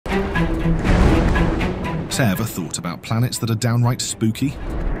So ever thought about planets that are downright spooky?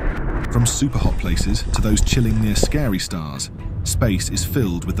 From super hot places to those chilling near scary stars, space is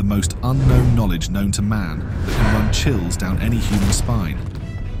filled with the most unknown knowledge known to man that can run chills down any human spine.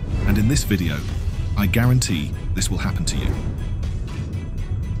 And in this video, I guarantee this will happen to you.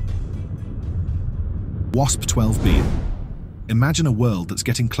 Wasp 12b. Imagine a world that's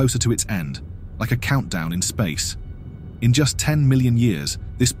getting closer to its end, like a countdown in space. In just 10 million years,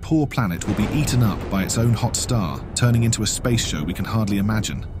 this poor planet will be eaten up by its own hot star, turning into a space show we can hardly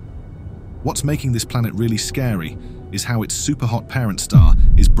imagine. What's making this planet really scary is how its super-hot parent star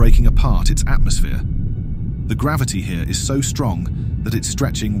is breaking apart its atmosphere. The gravity here is so strong that it's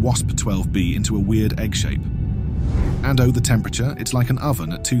stretching Wasp 12b into a weird egg shape. And the temperature, it's like an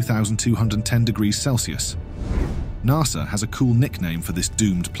oven at 2,210 degrees Celsius. NASA has a cool nickname for this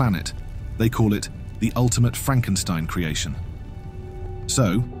doomed planet. They call it the ultimate Frankenstein creation.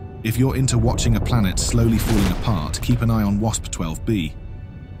 So, if you're into watching a planet slowly falling apart, keep an eye on Wasp 12b.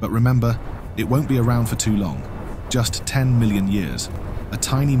 But remember, it won't be around for too long. Just 10 million years. A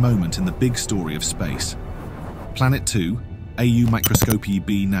tiny moment in the big story of space. Planet 2, AU Microcosme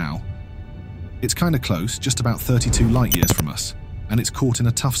B now. It's kinda close, just about 32 light-years from us, and it's caught in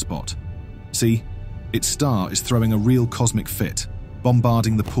a tough spot. See, its star is throwing a real cosmic fit,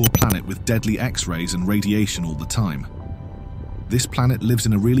 bombarding the poor planet with deadly X-rays and radiation all the time. This planet lives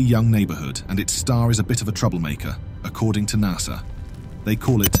in a really young neighborhood, and its star is a bit of a troublemaker, according to NASA. They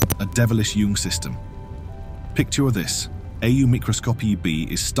call it a devilish Jung system. Picture this: AU Microcosme B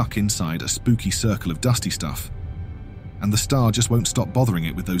is stuck inside a spooky circle of dusty stuff, and the star just won't stop bothering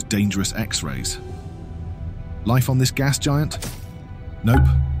it with those dangerous X-rays. Life on this gas giant? Nope,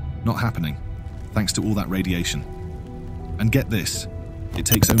 not happening, thanks to all that radiation. And get this, it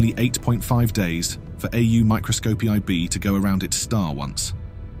takes only 8.5 days for AU Microcosme B to go around its star once.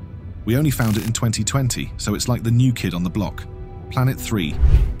 We only found it in 2020, so it's like the new kid on the block. Planet 3,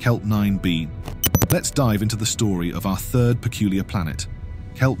 Kelt 9b. Let's dive into the story of our third peculiar planet,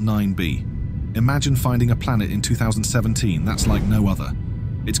 Kelt 9b. Imagine finding a planet in 2017 that's like no other.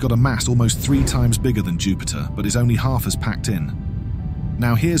 It's got a mass almost 3 times bigger than Jupiter, but is only half as packed in.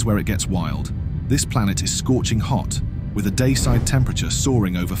 Now here's where it gets wild. This planet is scorching hot, with a dayside temperature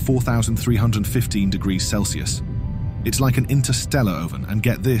soaring over 4,315 degrees Celsius. It's like an interstellar oven, and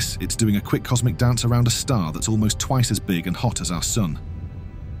get this, it's doing a quick cosmic dance around a star that's almost twice as big and hot as our Sun.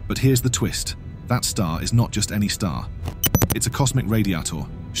 But here's the twist. That star is not just any star. It's a cosmic radiator,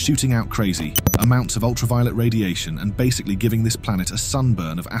 shooting out crazy amounts of ultraviolet radiation and basically giving this planet a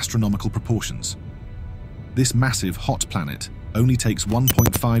sunburn of astronomical proportions. This massive, hot planet only takes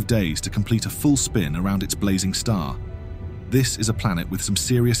 1.5 days to complete a full spin around its blazing star. This is a planet with some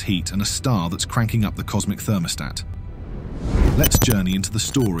serious heat and a star that's cranking up the cosmic thermostat. Let's journey into the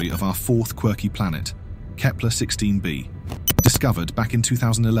story of our fourth quirky planet, Kepler 16b. Discovered back in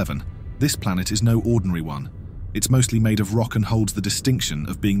 2011, this planet is no ordinary one. It's mostly made of rock and holds the distinction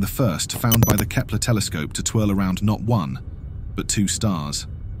of being the first found by the Kepler telescope to twirl around not one, but 2 stars.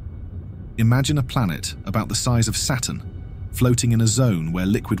 Imagine a planet about the size of Saturn, floating in a zone where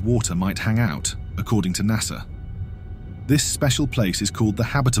liquid water might hang out, according to NASA. This special place is called the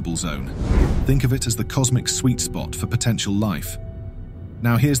habitable zone. Think of it as the cosmic sweet spot for potential life.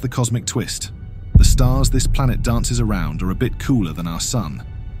 Now here's the cosmic twist. The stars this planet dances around are a bit cooler than our Sun.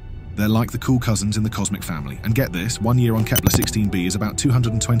 They're like the cool cousins in the cosmic family. And get this, 1 year on Kepler 16b is about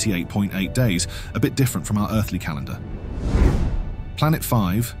 228.8 days, a bit different from our earthly calendar. Planet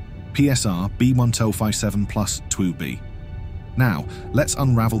 5, PSR B1257 plus 2b. Now, let's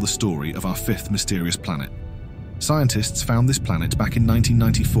unravel the story of our 5th mysterious planet. Scientists found this planet back in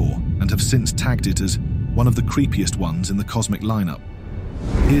 1994 and have since tagged it as one of the creepiest ones in the cosmic lineup.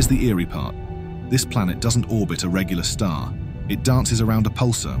 Here's the eerie part. This planet doesn't orbit a regular star. It dances around a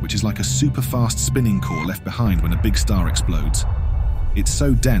pulsar, which is like a super fast spinning core left behind when a big star explodes. It's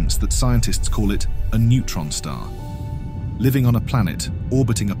so dense that scientists call it a neutron star. Living on a planet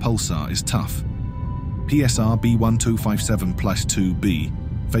orbiting a pulsar is tough. PSR B1257 plus 2b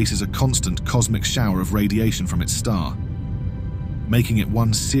faces a constant cosmic shower of radiation from its star, making it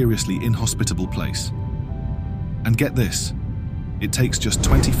one seriously inhospitable place. And get this, it takes just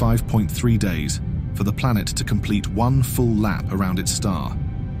 25.3 days for the planet to complete one full lap around its star.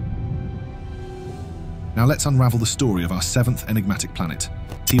 Now let's unravel the story of our 7th enigmatic planet,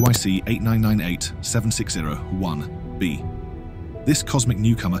 TYC 8998760-1b. This cosmic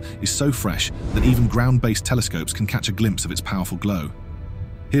newcomer is so fresh that even ground-based telescopes can catch a glimpse of its powerful glow.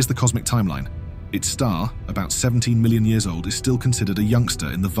 Here's the cosmic timeline. Its star, about 17 million years old, is still considered a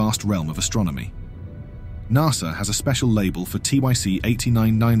youngster in the vast realm of astronomy. NASA has a special label for TYC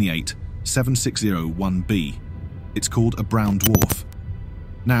 7601b. It's called a brown dwarf.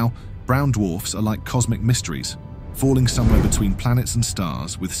 Now, brown dwarfs are like cosmic mysteries, falling somewhere between planets and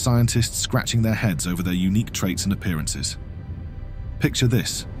stars, with scientists scratching their heads over their unique traits and appearances. Picture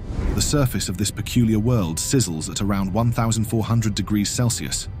this. The surface of this peculiar world sizzles at around 1,400 degrees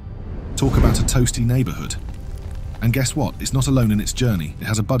Celsius. Talk about a toasty neighborhood. And guess what? It's not alone in its journey. It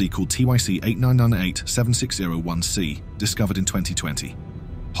has a buddy called TYC 89987601c, discovered in 2020.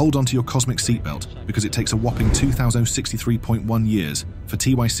 Hold on to your cosmic seatbelt, because it takes a whopping 2,063.1 years for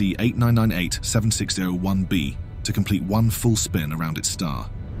TYC 89987601b to complete one full spin around its star.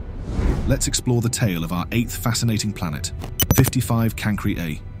 Let's explore the tale of our eighth fascinating planet, 55 Cancri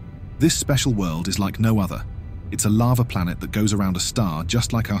A. This special world is like no other. It's a lava planet that goes around a star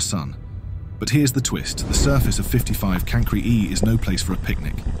just like our Sun. But here's the twist. The surface of 55 Cancri E is no place for a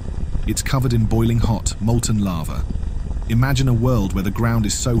picnic. It's covered in boiling hot, molten lava. Imagine a world where the ground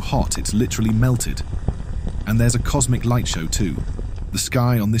is so hot it's literally melted. And there's a cosmic light show too. The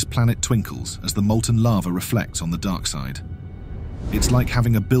sky on this planet twinkles as the molten lava reflects on the dark side. It's like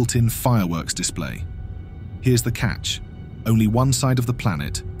having a built-in fireworks display. Here's the catch. Only one side of the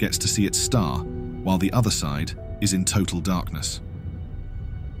planet gets to see its star, while the other side is in total darkness.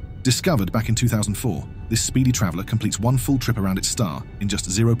 Discovered back in 2004, this speedy traveler completes one full trip around its star in just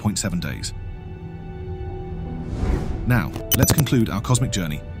 0.7 days. Now, let's conclude our cosmic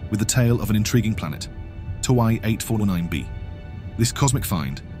journey with the tale of an intriguing planet, TOI 8449b. This cosmic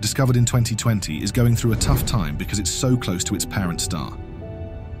find, discovered in 2020, is going through a tough time because it's so close to its parent star.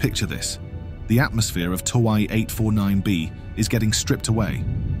 Picture this. The atmosphere of TOI 849b is getting stripped away,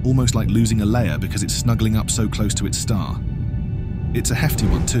 almost like losing a layer because it's snuggling up so close to its star. It's a hefty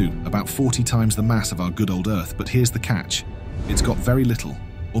one too, about 40 times the mass of our good old Earth, but here's the catch. It's got very little,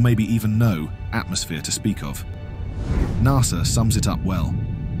 or maybe even no, atmosphere to speak of. NASA sums it up well.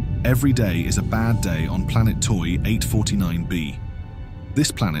 Every day is a bad day on planet TOI 849b.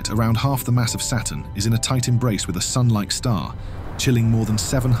 This planet, around half the mass of Saturn, is in a tight embrace with a sun-like star, chilling more than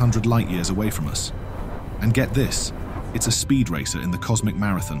 700 light-years away from us. And get this, it's a speed racer in the cosmic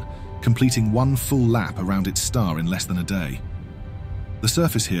marathon, completing one full lap around its star in less than a day. The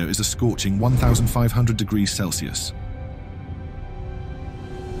surface here is a scorching 1,500 degrees Celsius,